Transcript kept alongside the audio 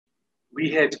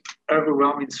we had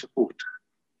overwhelming support.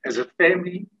 As a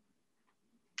family,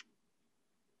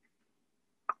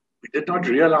 we did not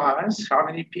realize how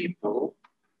many people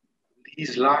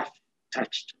Leigh's life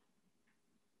touched.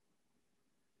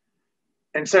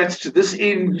 And so it's to this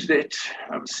end that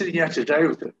I'm sitting here today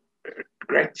with a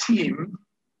great team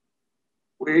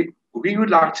where we would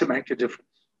like to make a difference.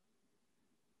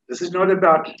 This is not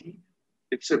about Leigh,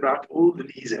 it's about all the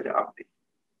Leighs that are out there.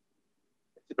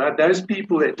 It's about those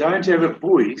people that don't have a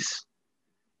voice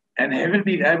and haven't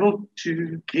been able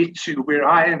to get to where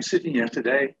I am sitting here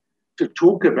today to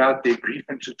talk about their grief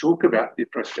and to talk about their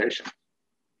frustration.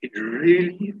 It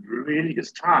really, really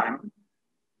is time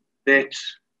that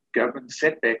government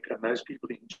sat back and those people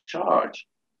in charge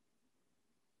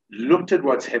looked at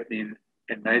what's happening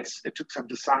and it took some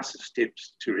decisive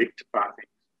steps to rectify things.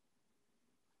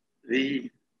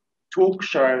 The talk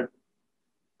show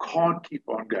can't keep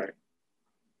on going.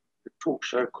 The talk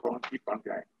show can't keep on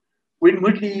going. When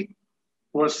Moodley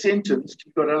was sentenced,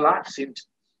 he got a life sentence.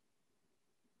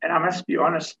 And I must be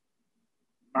honest,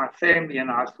 my family and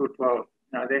I thought, well,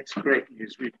 no, that's great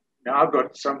news. We've now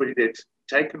got somebody that's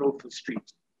taken off the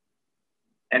streets.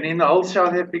 And in the old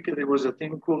South Africa, there was a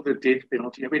thing called the death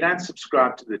penalty. And we don't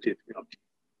subscribe to the death penalty.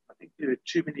 I think there are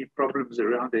too many problems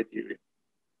around that area.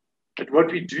 But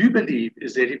what we do believe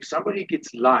is that if somebody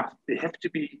gets life, it has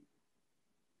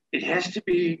to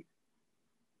be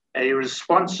a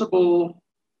responsible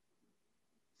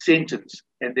sentence,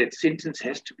 and that sentence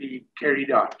has to be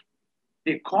carried out.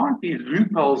 There can't be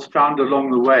loopholes found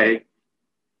along the way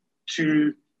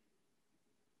to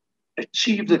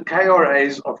achieve the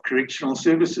KRAs of correctional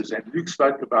services. And Luke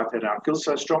spoke about that. I feel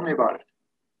so strongly about it.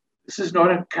 This is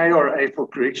not a KRA for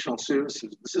correctional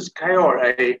services. This is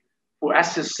KRA for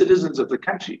us as citizens of the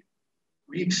country.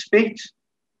 We expect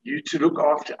you to look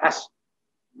after us,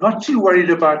 not too worried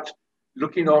about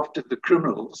looking after the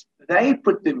criminals. They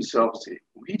put themselves there.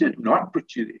 We did not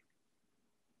put you there.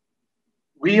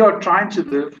 We are trying to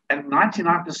live, and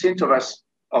 99% of us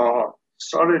are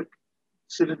solid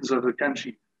citizens of the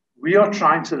country. We are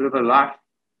trying to live a life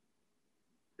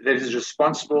that is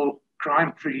responsible,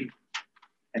 crime-free,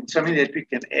 and something that we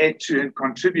can add to and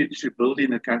contribute to building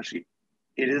the country.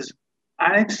 It is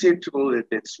unacceptable that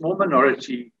that small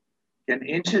minority can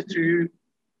enter through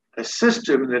a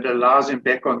system that allows them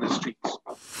back on the streets.